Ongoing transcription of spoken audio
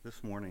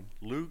this morning.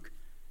 Luke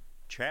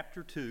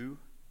chapter 2,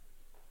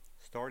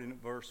 starting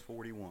at verse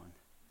 41.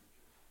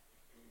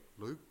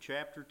 Luke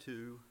chapter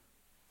 2,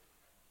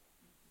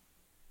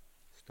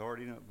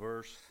 starting at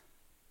verse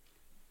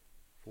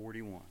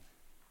 41.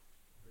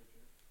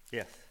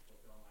 Yes.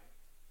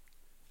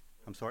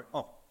 I'm sorry.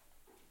 Oh.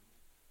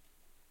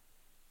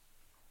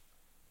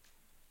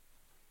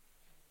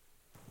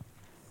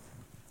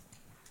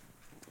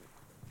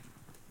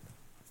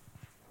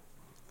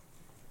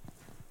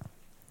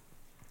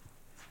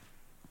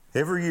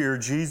 Every year,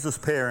 Jesus'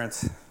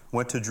 parents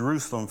went to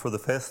Jerusalem for the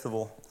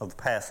festival of the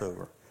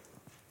Passover.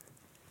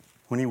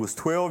 When he was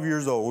 12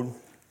 years old,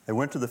 they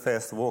went to the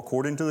festival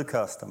according to the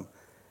custom.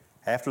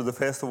 After the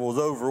festival was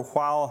over,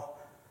 while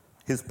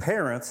his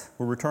parents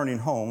were returning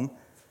home,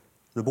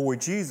 the boy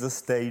Jesus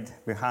stayed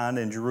behind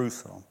in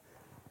Jerusalem.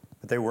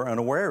 But they were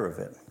unaware of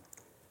it.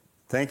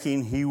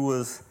 Thinking that he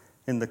was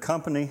in their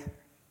company,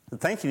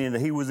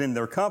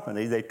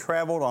 they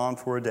traveled on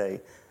for a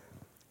day.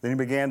 Then he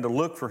began to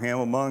look for him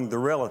among the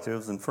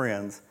relatives and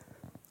friends.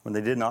 When they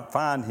did not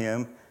find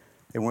him,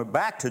 they went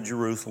back to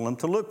Jerusalem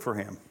to look for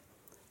him.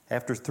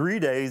 After 3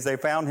 days, they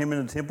found him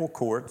in the temple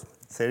courts,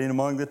 sitting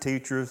among the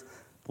teachers,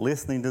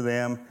 listening to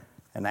them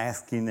and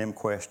asking them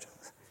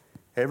questions.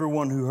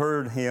 Everyone who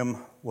heard him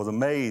was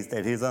amazed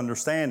at his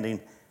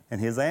understanding and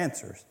his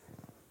answers.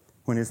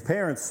 When his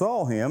parents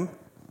saw him,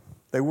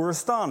 they were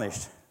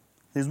astonished.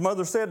 His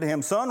mother said to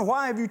him, "Son,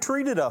 why have you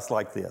treated us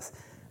like this?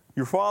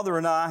 Your father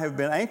and I have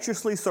been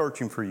anxiously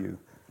searching for you."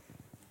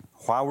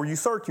 "Why were you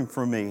searching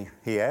for me?"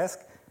 he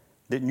asked.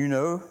 "Didn't you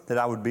know that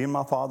I would be in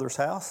my father's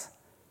house?"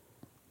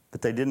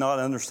 But they did not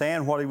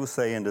understand what he was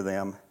saying to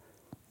them.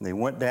 And they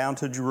went down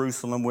to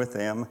Jerusalem with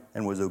them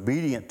and was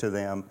obedient to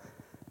them.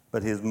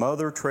 But his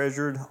mother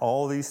treasured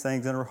all these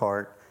things in her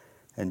heart,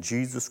 and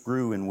Jesus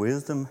grew in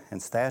wisdom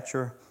and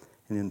stature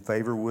and in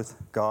favor with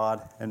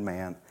God and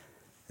man.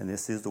 And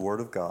this is the word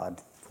of God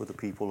for the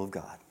people of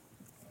God.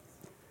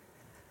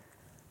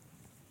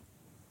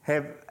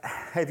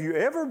 Have you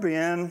ever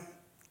been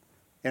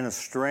in a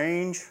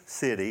strange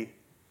city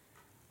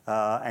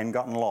and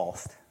gotten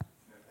lost?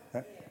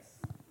 Yes.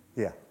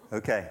 Yeah,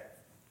 okay.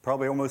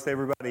 Probably almost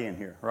everybody in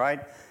here, right?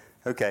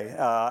 Okay,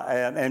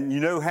 and you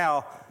know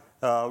how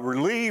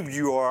relieved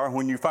you are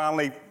when you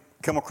finally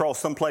come across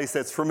someplace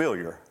that's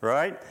familiar,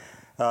 right?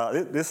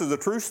 This is a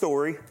true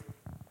story.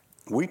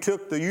 We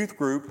took the youth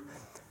group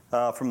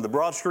from the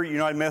Broad Street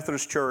United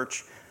Methodist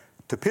Church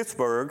to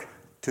Pittsburgh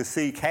to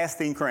see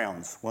Casting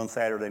Crowns one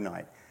Saturday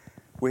night.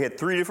 We had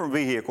 3 different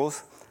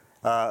vehicles.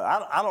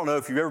 I don't know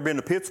if you've ever been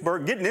to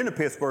Pittsburgh. Getting into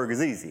Pittsburgh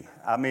is easy.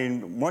 I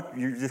mean, once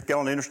you just get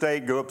on the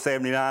interstate, go up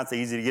 79, it's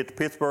easy to get to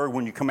Pittsburgh.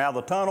 When you come out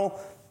of the tunnel,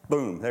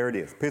 boom, there it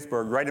is.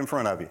 Pittsburgh right in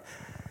front of you.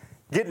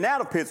 Getting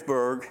out of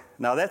Pittsburgh,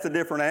 now that's a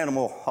different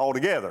animal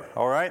altogether,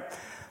 all right?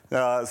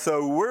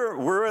 So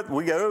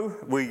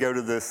we go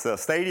to this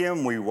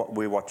stadium,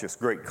 we watch this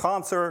great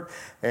concert,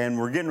 and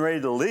we're getting ready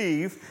to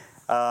leave.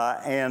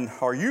 And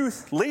our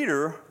youth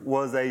leader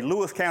was a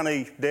Lewis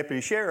County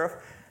deputy sheriff.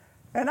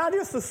 And I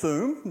just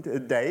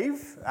assumed,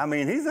 Dave, I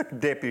mean, he's a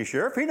deputy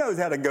sheriff. He knows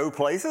how to go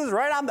places,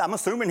 right? I'm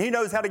assuming he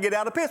knows how to get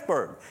out of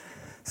Pittsburgh.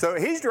 So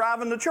he's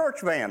driving the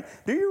church van.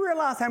 Do you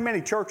realize how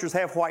many churches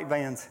have white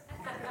vans?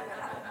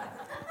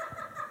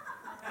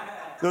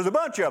 There's a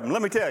bunch of them,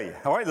 let me tell you.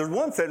 All right, there's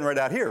one sitting right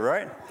out here,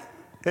 right?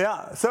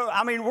 Yeah, so,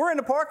 I mean, we're in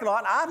the parking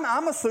lot.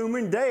 I'm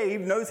assuming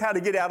Dave knows how to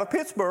get out of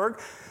Pittsburgh.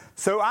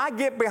 So I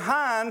get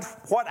behind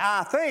what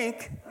I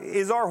think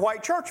is our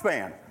white church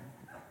van.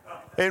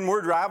 And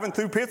we're driving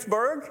through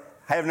Pittsburgh.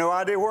 I have no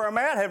idea where I'm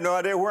at. I have no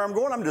idea where I'm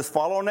going. I'm just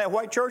following that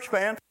white church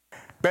van.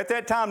 But at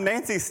that time,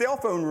 Nancy's cell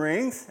phone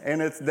rings,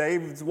 and it's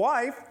Dave's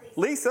wife,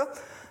 Lisa.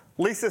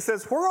 Lisa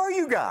says, "Where are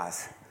you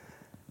guys?"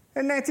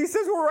 And Nancy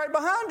says, "We're right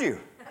behind you."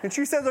 And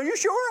she says, "Are you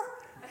sure?"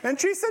 And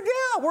she said,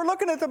 "Yeah, we're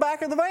looking at the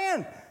back of the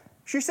van."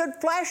 She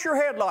said, "Flash your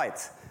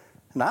headlights."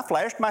 And I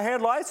flashed my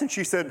headlights, and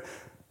she said,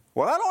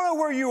 "Well, I don't know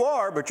where you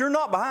are, but you're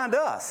not behind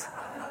us."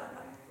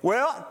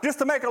 Well, just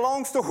to make a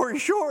long story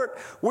short,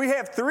 we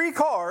have 3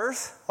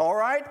 cars, all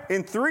right,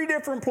 in 3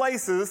 different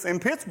places in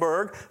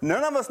Pittsburgh.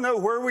 None of us know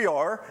where we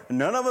are.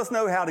 None of us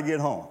know how to get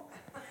home.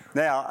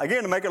 Now,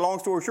 again, to make a long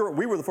story short,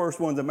 we were the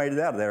first ones that made it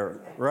out of there,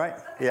 right?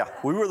 Yeah,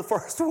 we were the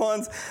first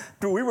ones.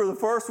 We were the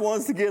first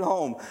ones to get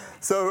home.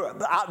 So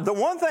the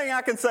one thing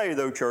I can say,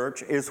 though,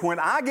 church, is when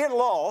I get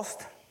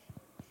lost,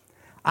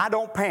 I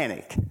don't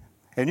panic.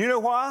 And you know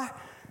why?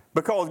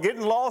 Because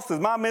getting lost is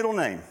my middle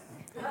name.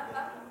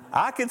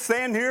 I can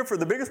stand here for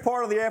the biggest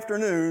part of the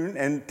afternoon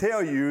and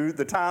tell you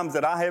the times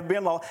that I have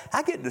been lost.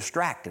 I get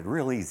distracted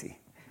real easy.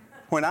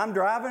 When I'm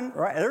driving,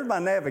 right, there's my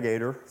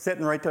navigator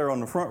sitting right there on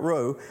the front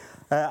row,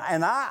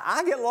 and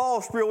I get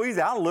lost real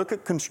easy. I look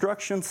at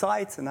construction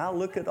sites, and I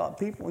look at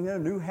people,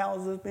 new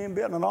houses being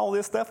built and all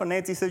this stuff, and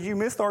Nancy says, "You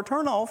missed our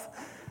turnoff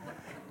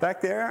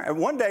back there." And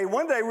one day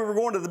we were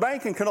going to the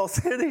bank in Canal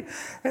City,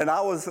 and I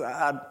was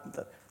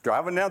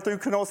driving down through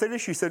Canal City.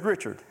 She said,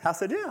 "Richard." I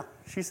said, "Yeah."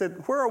 She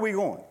said, "Where are we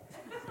going?"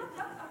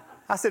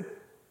 I said,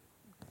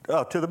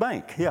 "Oh, to the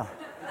bank." "Yeah."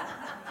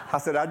 I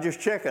said, I'm just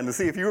checking to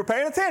see if you were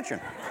paying attention.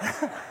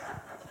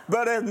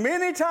 But as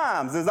many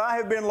times as I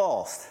have been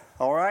lost,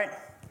 all right,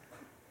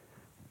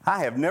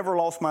 I have never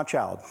lost my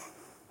child.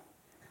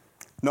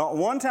 Not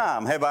one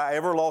time have I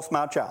ever lost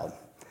my child.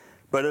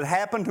 But it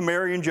happened to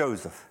Mary and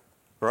Joseph,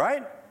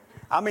 right?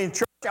 I mean,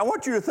 church, I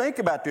want you to think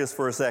about this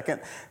for a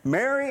second.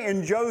 Mary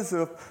and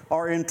Joseph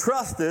are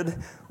entrusted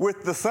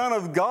with the Son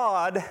of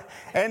God,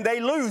 and they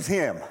lose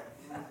him.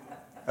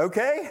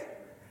 Okay?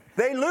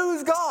 They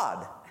lose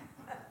God.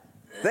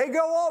 They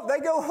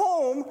go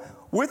home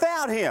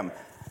without him.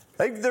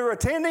 They're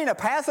attending a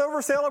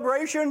Passover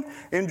celebration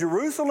in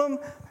Jerusalem,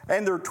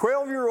 and their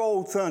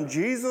 12-year-old son,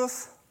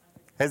 Jesus,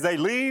 as they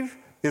leave,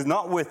 is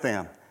not with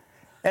them.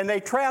 And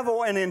they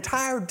travel an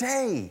entire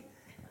day.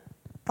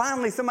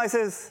 Finally, somebody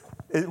says,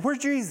 where's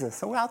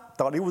Jesus? Well, I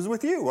thought he was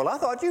with you. Well, I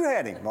thought you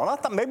had him. Well, I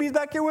thought maybe he's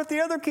back here with the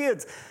other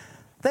kids.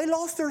 They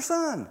lost their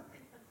son.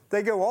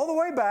 They go all the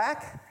way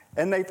back,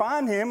 and they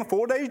find him, a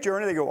 4-day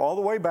journey. They go all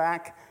the way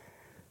back.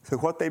 So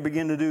what they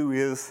begin to do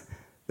is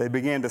they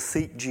begin to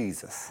seek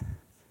Jesus.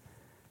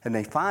 And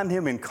they find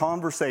him in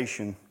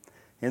conversation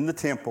in the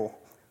temple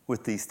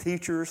with these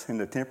teachers in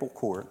the temple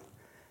court.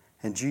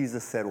 And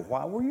Jesus said,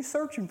 why were you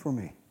searching for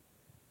me?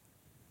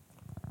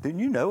 Didn't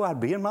you know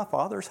I'd be in my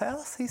Father's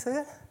house, he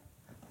said.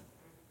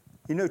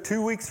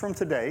 2 weeks from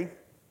today,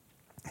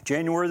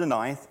 January the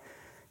 9th,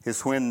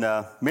 is when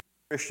many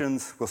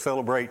Christians will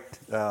celebrate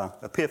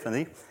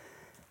Epiphany.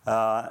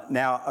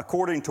 Now,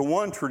 according to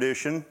one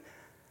tradition,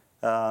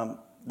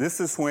 this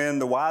is when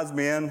the wise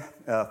men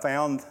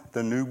found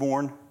the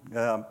newborn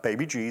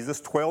baby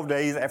Jesus 12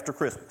 days after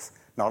Christmas,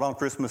 not on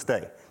Christmas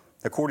Day,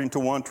 according to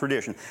one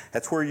tradition.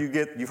 That's where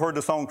you've heard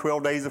the song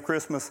 12 Days of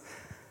Christmas?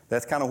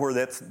 That's kind of where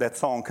that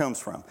song comes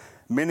from.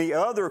 Many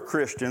other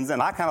Christians,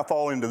 and I kind of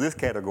fall into this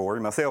category,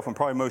 myself and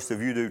probably most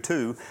of you do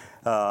too,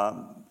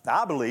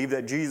 I believe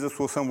that Jesus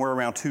was somewhere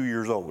around 2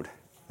 years old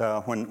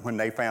when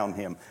they found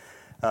him.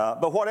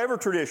 But whatever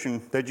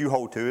tradition that you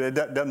hold to, it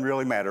doesn't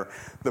really matter.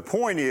 The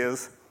point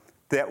is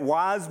that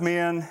wise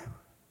men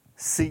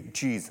seek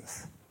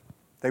Jesus.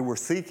 They were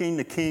seeking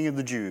the King of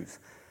the Jews.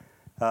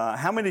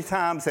 How many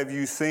times have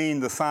you seen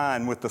the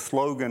sign with the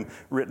slogan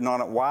written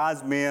on it,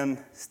 wise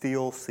men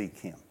still seek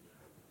him?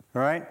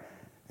 Right?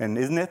 And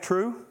isn't that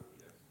true?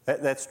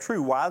 That's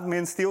true. Wise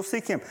men still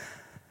seek him.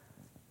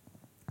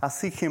 I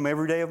seek him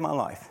every day of my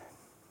life.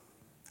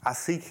 I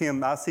seek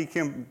him.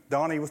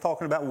 Donnie was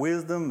talking about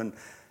wisdom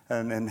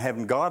and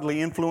having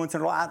godly influence.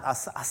 And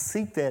I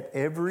seek that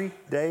every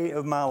day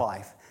of my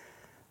life.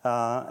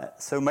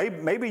 So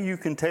maybe you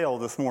can tell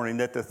this morning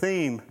that the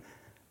theme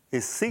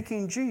is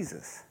seeking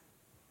Jesus.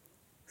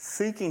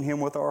 Seeking him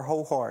with our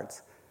whole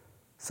hearts.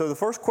 So the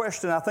first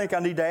question I think I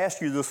need to ask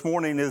you this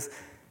morning is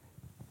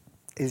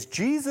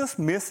Jesus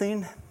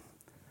missing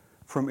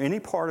from any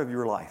part of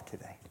your life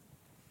today?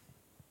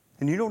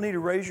 And you don't need to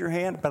raise your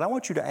hand, but I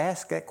want you to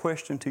ask that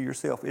question to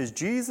yourself. Is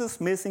Jesus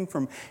missing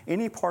from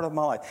any part of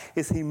my life?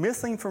 Is he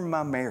missing from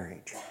my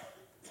marriage?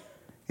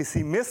 Is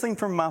he missing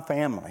from my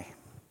family?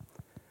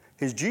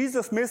 Is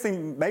Jesus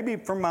missing maybe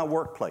from my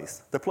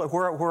workplace,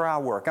 where I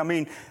work? I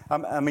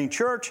mean,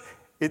 church,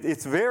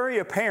 it's very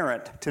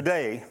apparent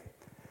today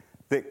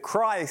that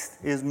Christ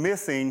is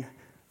missing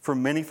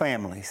from many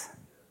families.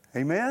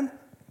 Amen?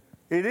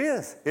 It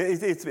is.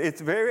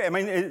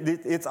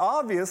 It's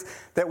obvious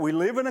that we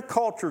live in a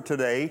culture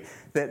today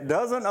that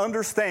doesn't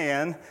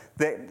understand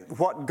that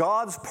what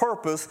God's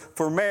purpose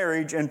for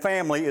marriage and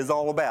family is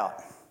all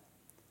about.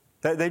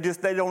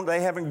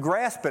 They haven't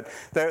grasped it.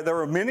 There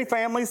are many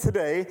families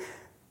today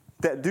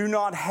that do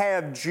not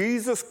have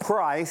Jesus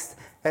Christ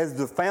as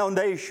the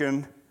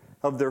foundation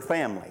of their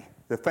family,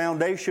 the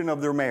foundation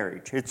of their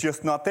marriage. It's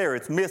just not there.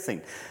 It's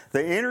missing.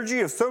 The energy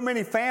of so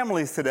many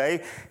families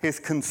today is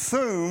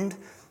consumed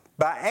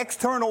by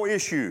external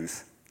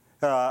issues.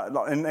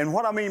 And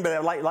what I mean by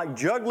that, like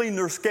juggling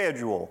their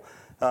schedule.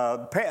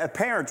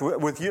 Parents,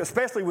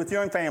 especially with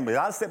young families.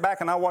 I sit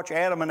back and I watch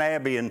Adam and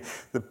Abby and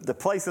the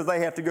places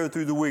they have to go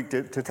through the week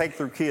to take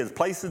their kids,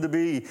 places to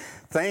be,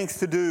 things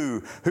to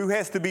do, who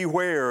has to be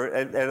where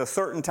at a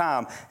certain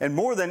time. And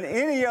more than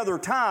any other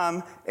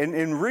time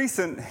in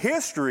recent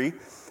history,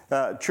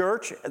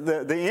 church,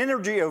 the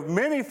energy of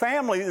many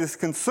families is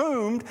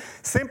consumed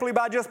simply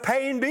by just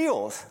paying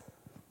bills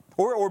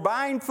or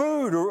buying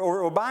food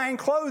or buying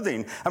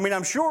clothing. I mean,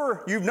 I'm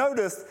sure you've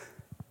noticed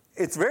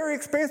it's very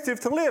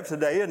expensive to live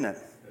today, isn't it?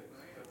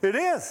 It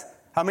is.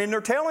 I mean, they're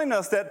telling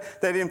us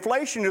that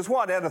inflation is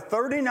what? At a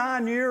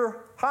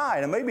 39-year high,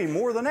 and maybe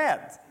more than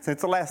that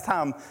since the last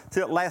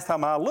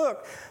time I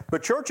looked.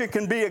 But church, it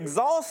can be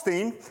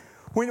exhausting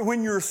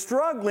when you're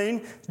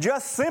struggling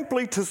just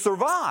simply to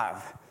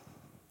survive.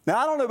 Now,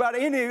 I don't know about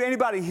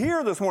anybody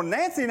here this morning.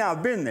 Nancy and I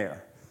have been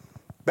there.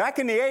 Back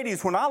in the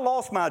 80s when I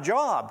lost my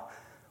job,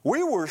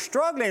 we were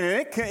struggling,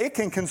 and it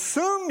can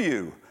consume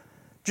you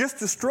just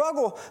to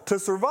struggle to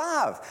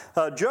survive.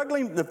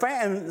 Juggling, the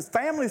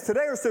families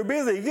today are so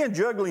busy, again,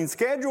 juggling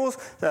schedules,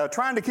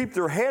 trying to keep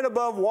their head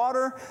above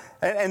water,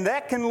 and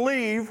that can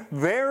leave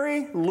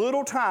very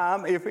little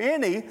time, if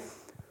any,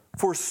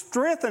 for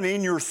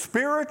strengthening your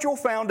spiritual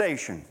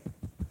foundation.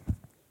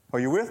 Are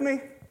you with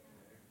me?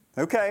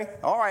 Okay,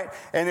 all right.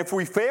 And if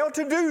we fail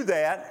to do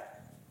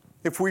that,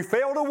 if we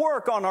fail to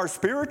work on our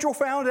spiritual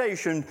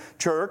foundation,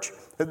 church,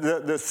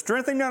 the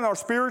strengthening of our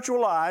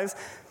spiritual lives,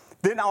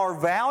 then our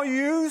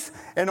values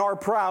and our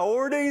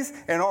priorities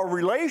and our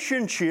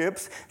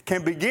relationships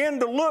can begin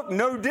to look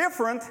no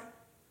different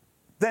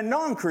than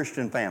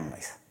non-Christian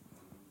families.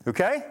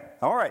 Okay?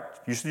 All right.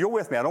 You're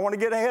with me. I don't want to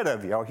get ahead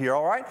of you here,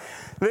 all right?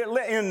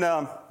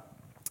 In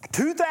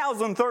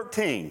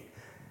 2013,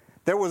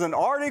 there was an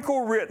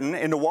article written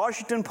in the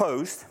Washington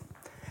Post,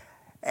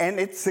 and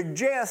it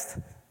suggests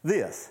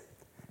this,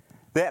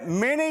 that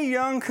many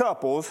young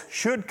couples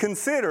should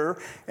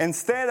consider,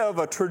 instead of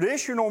a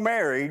traditional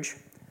marriage,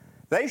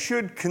 they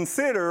should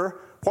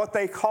consider what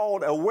they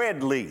called a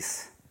wed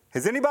lease.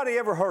 Has anybody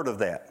ever heard of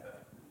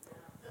that?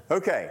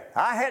 Okay,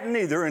 I hadn't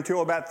either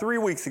until about 3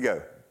 weeks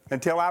ago,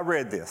 until I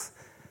read this.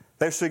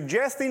 They're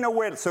suggesting a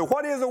wed. So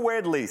what is a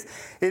wed lease?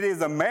 It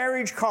is a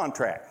marriage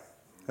contract,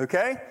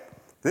 okay?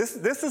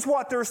 This is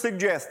what they're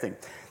suggesting,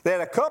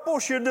 that a couple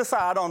should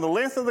decide on the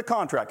length of the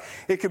contract.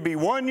 It could be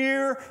 1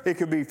 year, it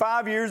could be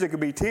 5 years, it could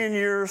be 10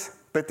 years.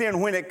 But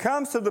then when it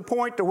comes to the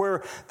point to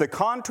where the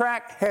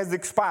contract has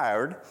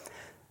expired,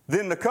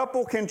 then the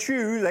couple can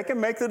choose, they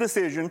can make the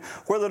decision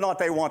whether or not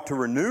they want to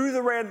renew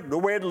the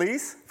wed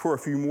lease for a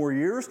few more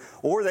years,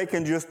 or they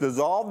can just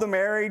dissolve the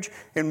marriage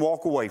and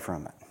walk away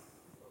from it.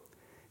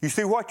 You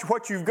see,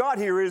 what you've got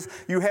here is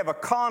you have a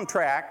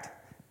contract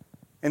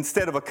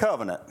instead of a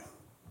covenant.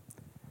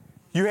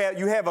 You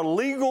have a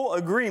legal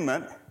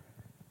agreement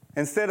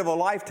instead of a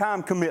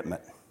lifetime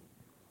commitment.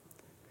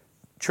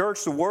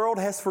 Church, the world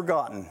has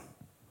forgotten.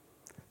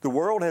 The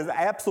world has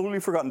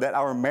absolutely forgotten that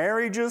our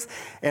marriages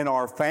and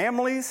our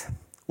families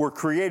were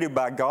created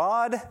by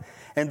God,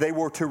 and they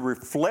were to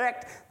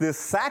reflect this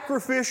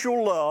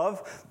sacrificial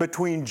love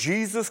between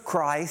Jesus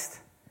Christ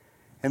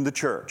and the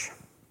church.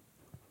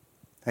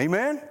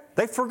 Amen?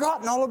 They've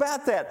forgotten all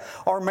about that.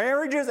 Our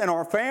marriages and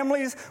our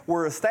families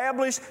were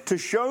established to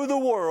show the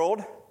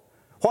world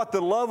what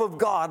the love of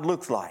God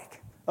looks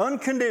like.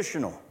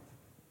 Unconditional.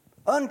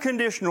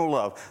 Unconditional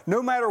love.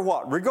 No matter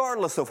what,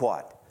 regardless of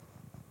what.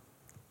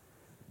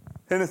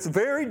 And it's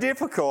very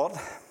difficult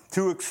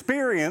to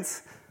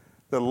experience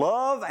the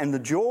love and the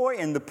joy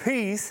and the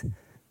peace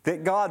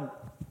that God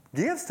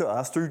gives to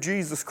us through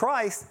Jesus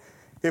Christ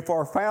if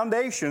our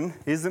foundation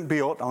isn't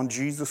built on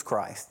Jesus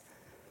Christ.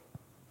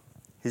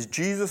 Is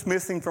Jesus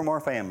missing from our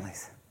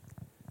families?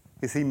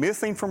 Is He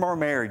missing from our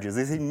marriages?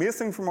 Is He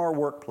missing from our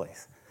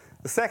workplace?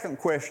 The second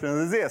question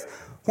is this: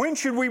 when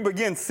should we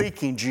begin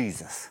seeking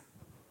Jesus?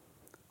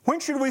 When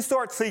should we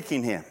start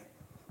seeking Him?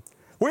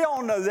 We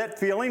all know that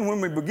feeling when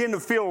we begin to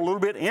feel a little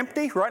bit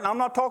empty, right? Now, I'm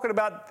not talking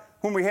about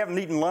when we haven't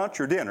eaten lunch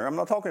or dinner. I'm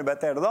not talking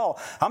about that at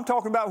all. I'm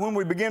talking about when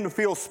we begin to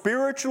feel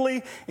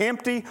spiritually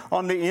empty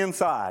on the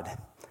inside.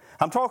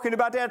 I'm talking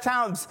about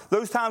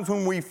those times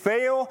when we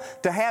fail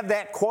to have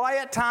that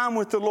quiet time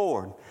with the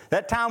Lord.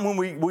 That time when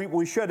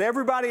we shut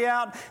everybody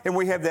out and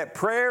we have that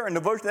prayer and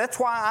devotion. That's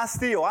why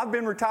I've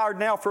been retired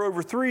now for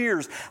over 3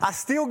 years. I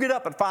still get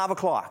up at 5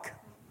 o'clock.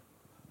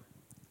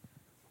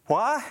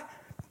 Why?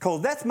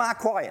 Because that's my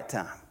quiet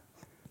time.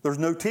 There's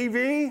no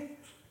TV.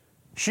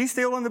 She's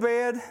still in the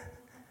bed.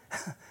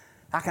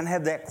 I can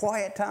have that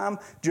quiet time,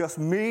 just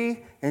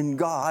me and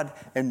God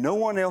and no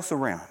one else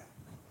around.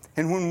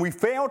 And when we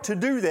fail to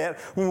do that,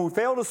 when we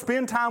fail to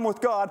spend time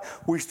with God,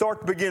 we start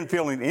to begin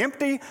feeling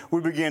empty,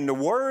 we begin to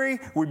worry,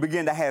 we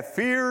begin to have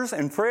fears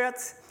and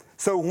frets.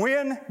 So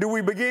when do we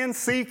begin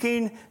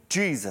seeking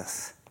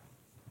Jesus?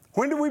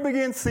 When do we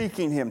begin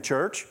seeking Him,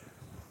 church?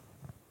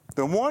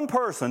 The one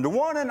person, the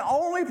one and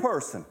only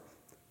person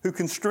who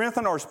can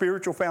strengthen our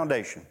spiritual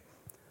foundation.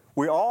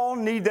 We all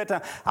need that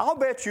time. I'll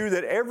bet you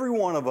that every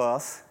one of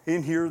us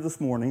in here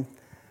this morning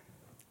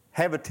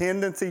have a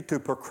tendency to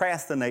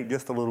procrastinate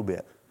just a little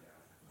bit.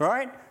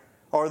 Right?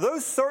 Are there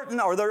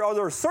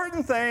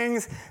certain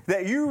things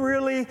that you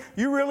really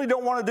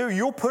don't want to do?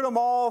 You'll put them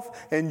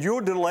off and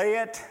you'll delay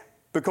it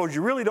because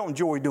you really don't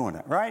enjoy doing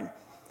it, right?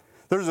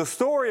 There's a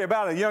story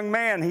about a young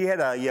man. He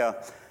had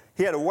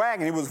a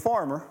wagon. He was a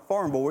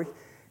farm boy.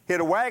 He had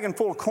a wagon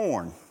full of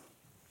corn.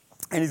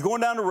 And he's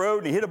going down the road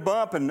and he hit a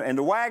bump and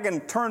the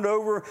wagon turned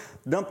over,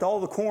 dumped all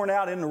the corn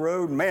out in the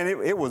road. Man,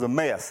 it was a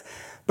mess.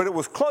 But it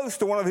was close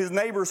to one of his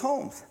neighbor's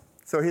homes.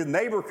 So his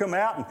neighbor come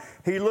out and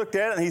he looked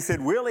at it and he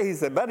said, Willie, he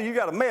said, buddy, you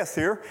got a mess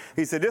here.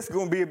 He said, this is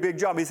going to be a big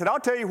job. He said,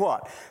 I'll tell you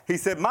what. He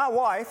said, my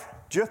wife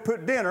just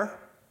put dinner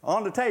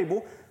on the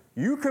table.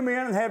 You come in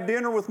and have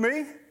dinner with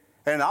me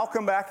and I'll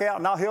come back out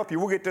and I'll help you.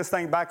 We'll get this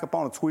thing back up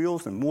on its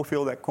wheels and we'll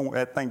fill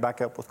that thing back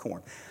up with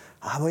corn.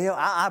 Well,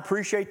 I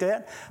appreciate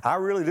that. I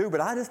really do.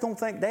 But I just don't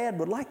think Dad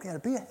would like that a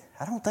bit.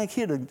 I don't think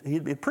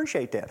he'd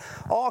appreciate that.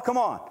 Oh, come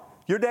on.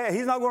 Your dad,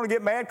 he's not going to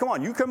get mad. Come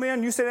on, you come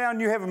in, you sit down,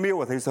 and you have a meal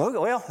with him. He said,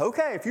 well,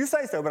 okay, if you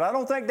say so, but I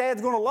don't think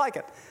Dad's going to like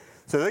it.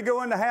 So they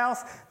go in the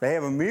house, they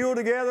have a meal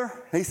together.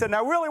 He said,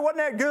 now really, wasn't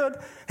that good?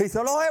 He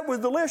said, oh, it was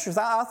delicious.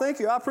 I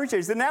thank you, I appreciate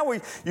it. He said, now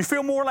you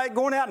feel more like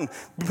going out and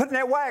putting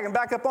that wagon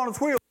back up on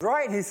its wheels,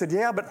 right? And he said,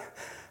 yeah, but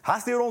I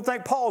still don't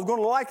think Paul's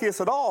going to like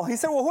this at all. He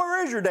said, well,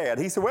 where is your dad?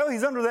 He said, well,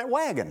 he's under that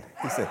wagon.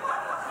 He said,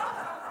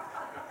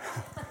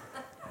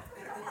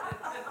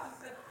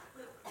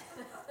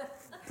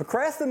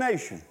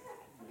 procrastination.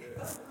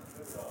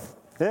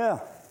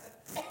 Yeah.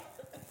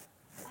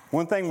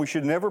 One thing we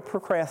should never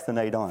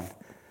procrastinate on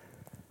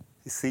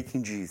is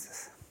seeking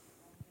Jesus.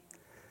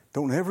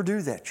 Don't ever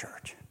do that,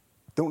 church.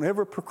 Don't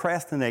ever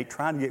procrastinate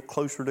trying to get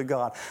closer to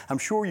God. I'm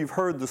sure you've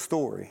heard the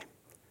story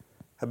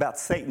about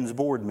Satan's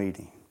board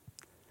meeting.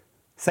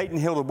 Satan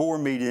held a board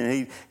meeting,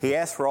 and he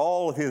asked for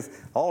all of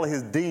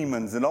his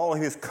demons and all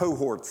of his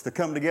cohorts to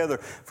come together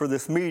for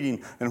this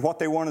meeting. And what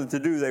they wanted to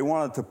do, they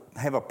wanted to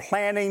have a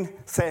planning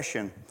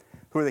session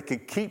where they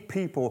could keep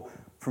people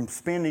from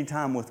spending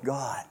time with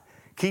God,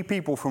 keep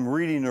people from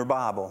reading their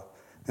Bible,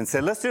 and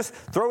said, let's just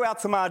throw out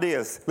some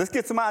ideas. Let's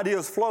get some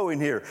ideas flowing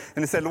here.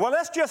 And they said, well,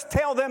 let's just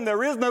tell them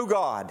there is no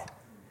God.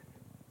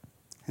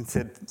 And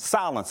said,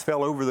 silence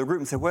fell over the group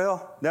and said,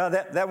 well, no,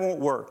 that won't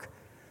work.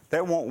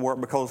 That won't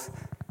work because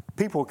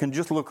people can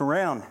just look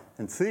around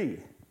and see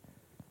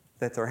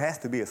that there has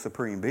to be a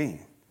supreme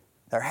being.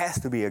 There has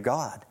to be a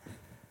God.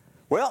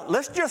 Well,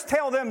 let's just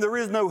tell them there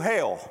is no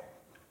hell.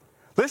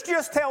 Let's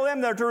just tell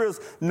them that there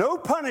is no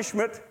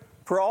punishment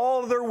for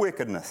all of their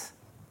wickedness.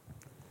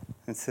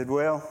 And said,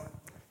 well,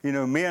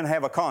 men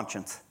have a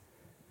conscience,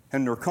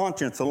 and their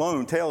conscience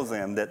alone tells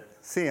them that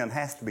sin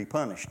has to be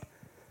punished.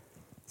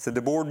 So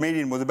the board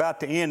meeting was about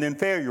to end in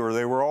failure.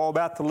 They were all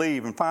about to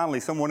leave, and finally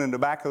someone in the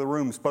back of the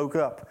room spoke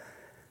up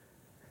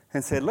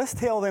and said, let's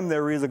tell them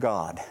there is a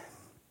God.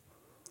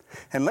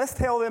 And let's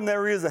tell them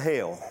there is a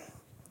hell.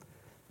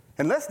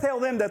 And let's tell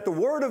them that the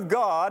Word of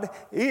God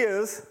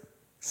is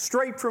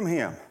straight from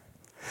Him.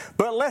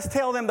 But let's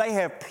tell them they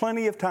have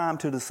plenty of time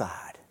to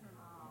decide.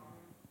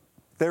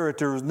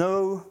 There's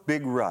no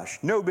big rush,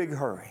 no big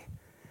hurry.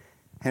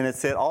 And it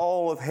said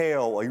all of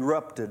hell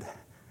erupted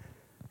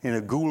in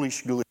a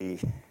ghoulish glee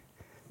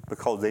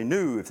because they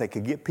knew if they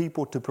could get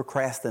people to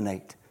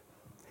procrastinate,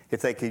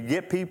 if they could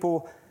get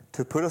people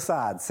to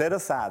set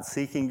aside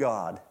seeking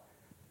God,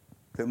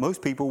 that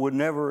most people would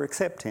never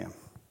accept Him.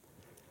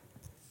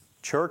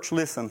 Church,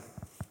 listen,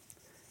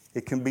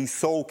 it can be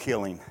soul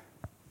killing.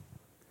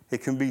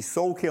 It can be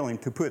soul killing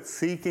to put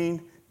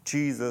seeking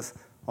Jesus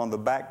on the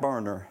back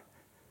burner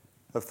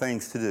of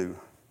things to do.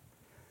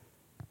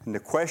 And the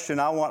question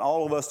I want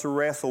all of us to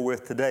wrestle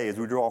with today as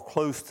we draw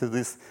close to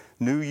this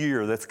new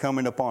year that's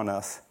coming upon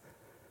us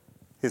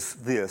is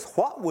this: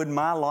 what would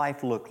my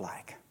life look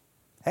like?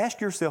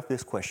 Ask yourself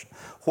this question.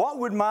 What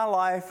would my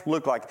life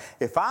look like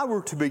if I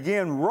were to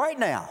begin right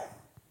now,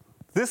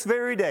 this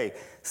very day,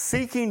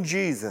 seeking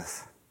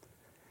Jesus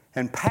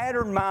and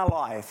pattern my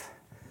life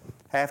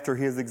after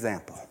His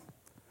example?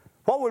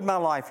 What would my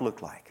life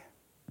look like?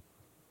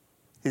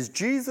 Is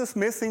Jesus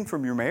missing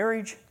from your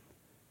marriage?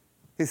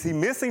 Is He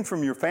missing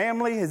from your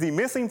family? Is He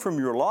missing from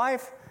your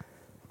life?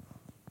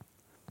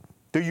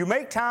 Do you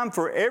make time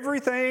for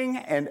everything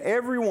and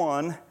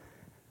everyone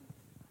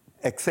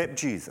except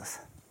Jesus?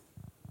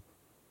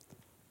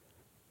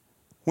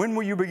 When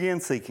will you begin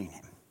seeking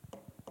Him?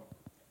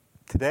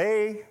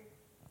 Today?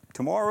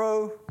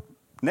 Tomorrow?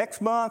 Next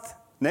month?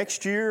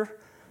 Next year?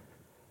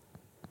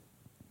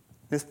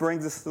 This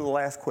brings us to the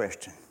last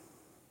question.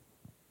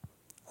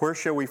 Where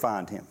shall we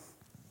find Him?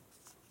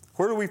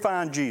 Where do we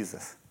find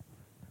Jesus?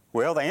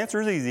 Well, the answer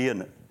is easy,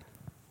 isn't it?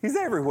 He's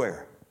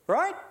everywhere,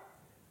 right?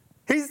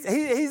 He's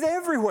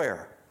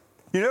everywhere.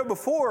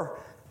 Before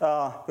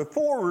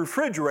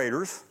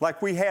refrigerators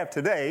like we have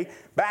today,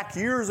 back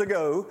years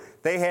ago,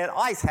 they had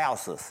ice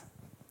houses.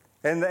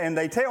 And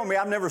they tell me,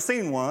 I've never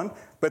seen one,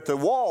 but the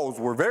walls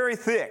were very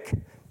thick.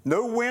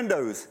 No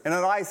windows in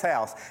an ice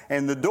house.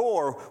 And the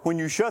door, when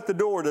you shut the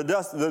door,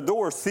 the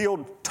door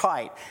sealed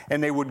tight.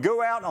 And they would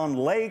go out on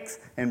lakes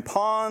and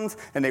ponds,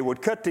 and they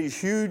would cut these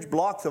huge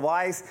blocks of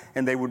ice,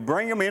 and they would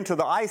bring them into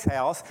the ice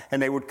house,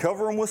 and they would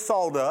cover them with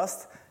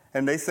sawdust.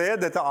 And they said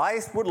that the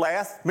ice would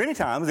last, many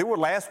times, it would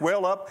last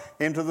well up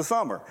into the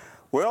summer.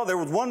 Well, there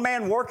was one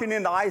man working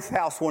in the ice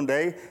house one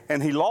day,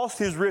 and he lost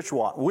his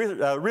wristwatch,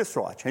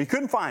 and he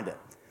couldn't find it.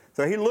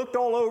 So he looked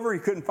all over.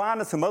 He couldn't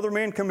find it. Some other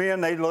men come in.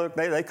 They looked.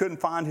 They couldn't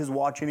find his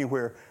watch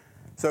anywhere.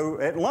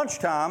 So at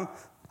lunchtime,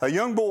 a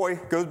young boy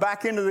goes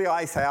back into the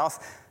ice house,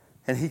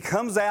 and he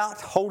comes out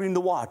holding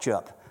the watch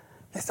up.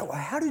 They said, well,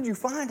 how did you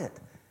find it?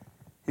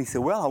 He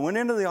said, well, I went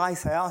into the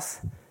ice house,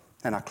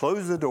 and I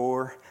closed the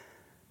door,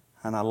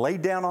 and I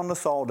laid down on the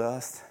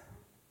sawdust,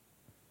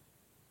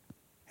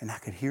 and I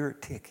could hear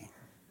it ticking.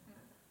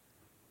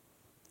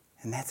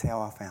 And that's how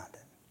I found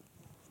it.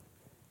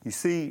 You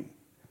see,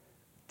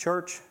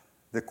 church,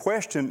 the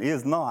question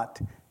is not,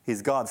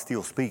 is God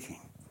still speaking?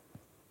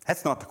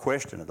 That's not the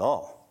question at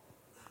all.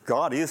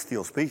 God is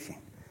still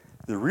speaking.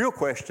 The real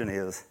question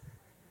is,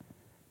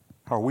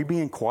 are we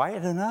being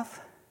quiet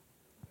enough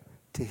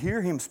to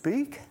hear Him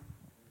speak?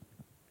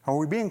 Are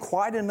we being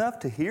quiet enough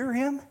to hear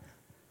Him?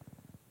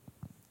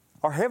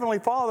 Our Heavenly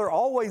Father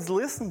always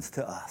listens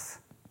to us.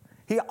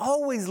 He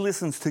always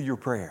listens to your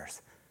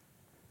prayers.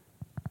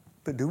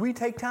 But do we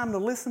take time to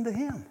listen to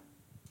Him?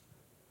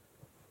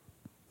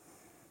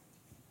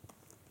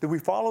 Do we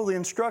follow the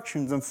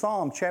instructions in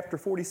Psalm chapter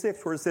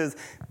 46 where it says,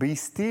 "Be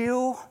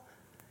still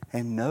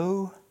and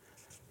know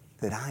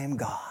that I am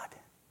God"?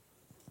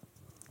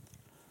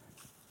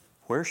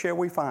 Where shall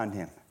we find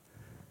Him?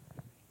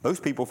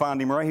 Most people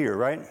find Him right here,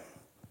 right?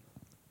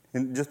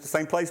 In just the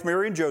same place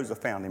Mary and Joseph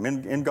found Him,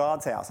 in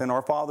God's house, in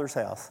our Father's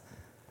house.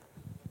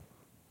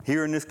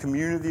 Here in this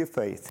community of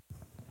faith,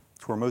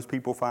 it's where most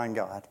people find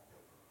God.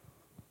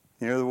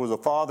 You know, there was a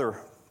father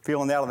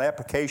filling out an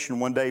application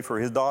one day for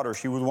his daughter.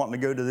 She was wanting to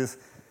go to this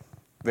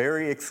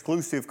very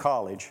exclusive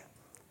college.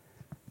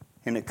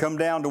 And it come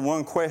down to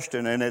one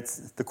question, and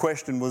the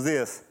question was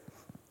this: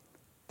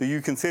 do you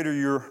consider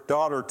your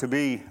daughter to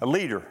be a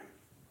leader?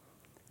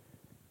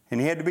 And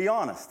he had to be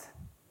honest.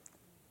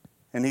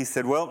 And he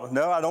said, well,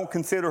 no, I don't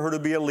consider her to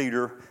be a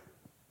leader,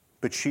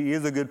 but she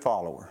is a good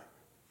follower.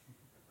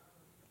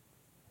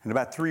 And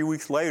about 3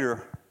 weeks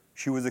later,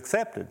 she was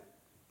accepted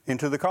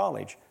into the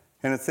college.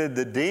 And it said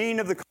the dean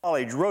of the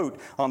college wrote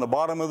on the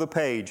bottom of the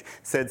page,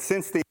 said,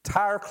 since the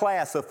entire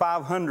class of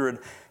 500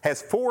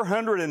 has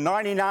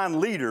 499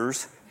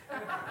 leaders,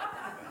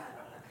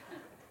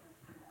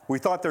 we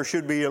thought there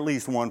should be at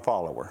least one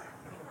follower.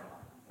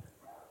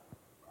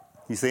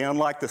 You see,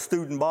 unlike the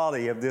student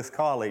body of this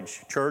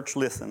college, church,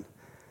 listen,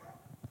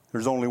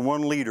 there's only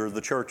one leader of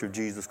the Church of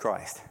Jesus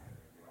Christ.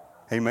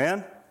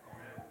 Amen?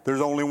 There's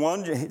only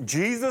one.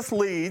 Jesus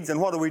leads, and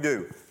what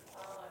do?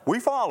 We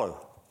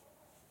follow.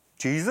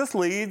 Jesus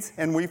leads,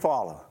 and we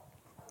follow.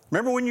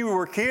 Remember when you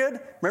were a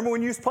kid? Remember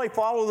when you used to play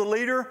follow the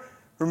leader?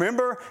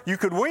 Remember, you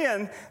could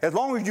win as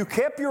long as you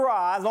kept your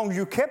eye, as long as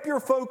you kept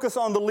your focus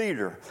on the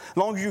leader, as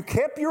long as you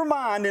kept your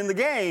mind in the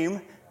game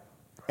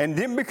and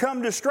didn't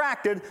become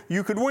distracted,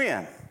 you could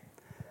win.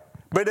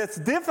 But it's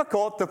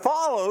difficult to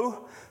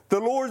follow the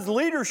Lord's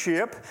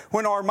leadership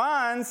when our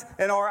minds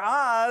and our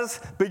eyes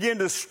begin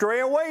to stray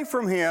away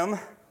from Him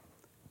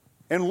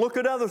and look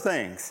at other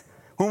things.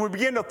 When we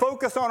begin to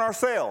focus on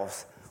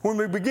ourselves, when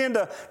we begin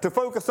to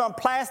focus on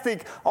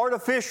plastic,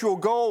 artificial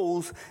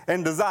goals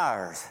and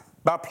desires.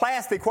 By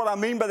plastic, what I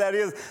mean by that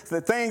is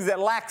the things that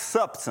lack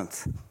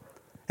substance.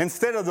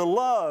 Instead of the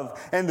love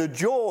and the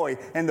joy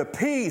and the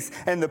peace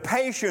and the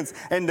patience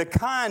and the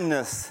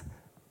kindness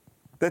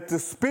that the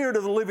Spirit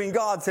of the living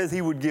God says He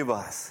would give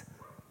us.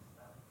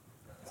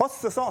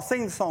 What's the song?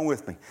 Sing the song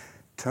with me.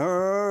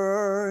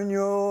 Turn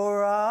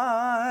your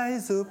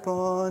eyes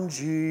upon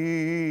Jesus.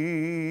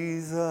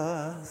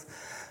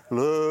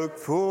 Look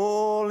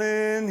full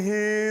in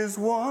His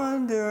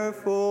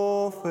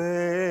wonderful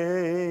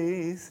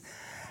face,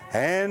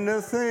 and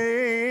the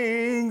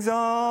things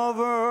of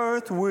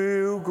earth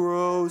will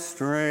grow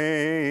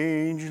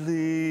strangely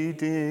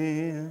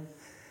dim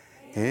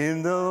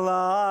in the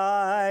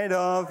light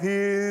of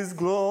His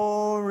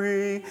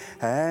glory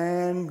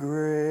and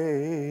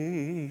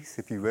grace.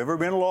 If you've ever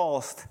been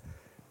lost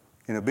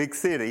in a big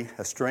city,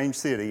 a strange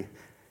city,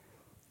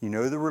 you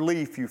know the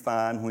relief you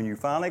find when you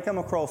finally come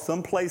across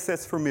some place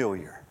that's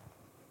familiar.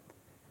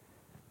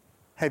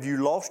 Have you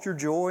lost your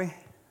joy?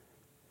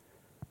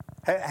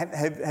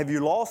 Have you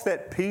lost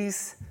that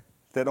peace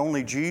that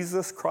only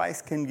Jesus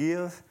Christ can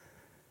give?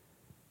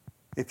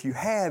 If you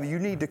have, you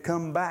need to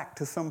come back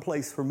to some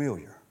place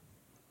familiar.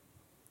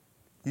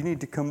 You need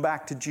to come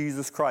back to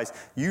Jesus Christ.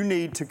 You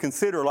need to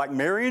consider, like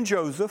Mary and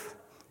Joseph,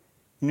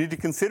 you need to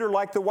consider,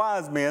 like the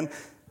wise men,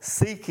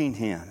 seeking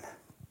Him.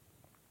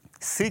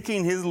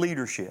 Seeking His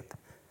leadership.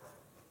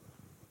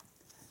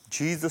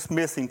 Jesus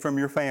missing from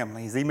your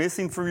family? Is He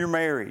missing from your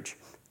marriage?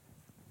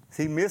 Is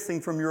He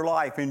missing from your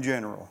life in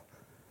general?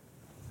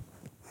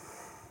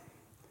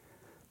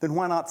 Then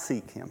why not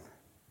seek Him?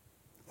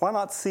 Why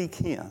not seek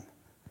Him?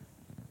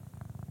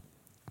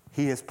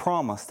 He has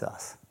promised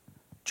us,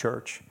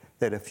 church,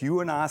 that if you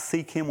and I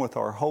seek Him with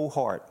our whole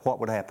heart, what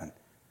would happen?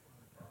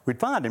 We'd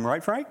find Him,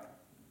 right, Frank?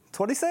 That's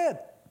what He said.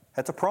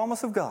 That's a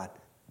promise of God.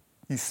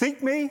 You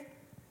seek me,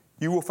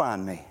 you will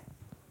find me.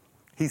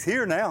 He's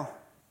here now.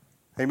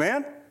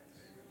 Amen?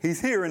 He's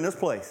here in this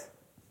place.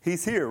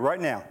 He's here right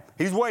now.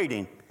 He's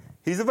waiting.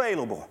 He's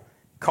available.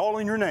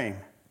 Calling your name.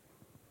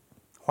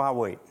 Why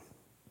wait?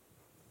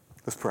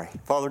 Let's pray.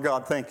 Father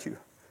God, thank you.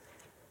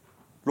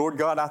 Lord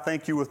God, I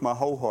thank you with my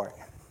whole heart.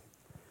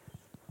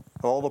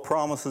 All the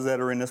promises that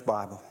are in this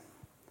Bible.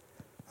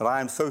 But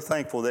I am so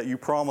thankful that you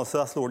promise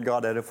us, Lord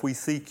God, that if we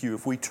seek you,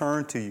 if we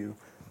turn to you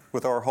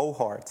with our whole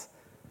hearts,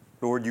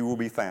 Lord, you will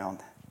be found.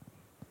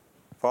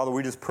 Father,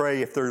 we just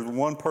pray if there's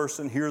one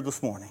person here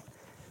this morning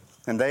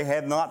and they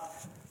have not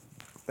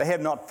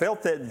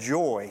felt that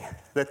joy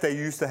that they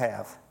used to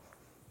have.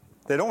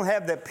 They don't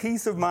have that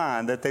peace of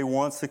mind that they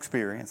once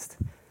experienced.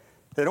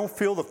 They don't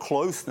feel the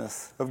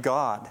closeness of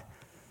God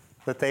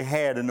that they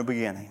had in the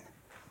beginning.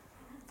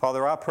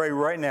 Father, I pray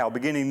right now,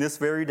 beginning this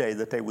very day,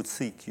 that they would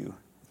seek you.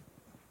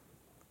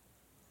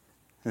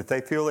 And if they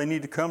feel they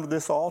need to come to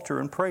this altar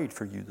and pray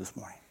for you this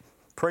morning,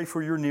 pray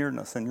for your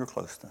nearness and your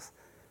closeness.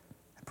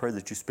 I pray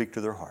that you speak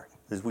to their heart.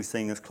 as we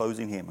sing this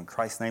closing hymn. In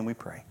Christ's name we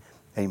pray.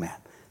 Amen.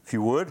 If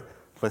you would,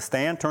 let's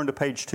stand, turn to page 2.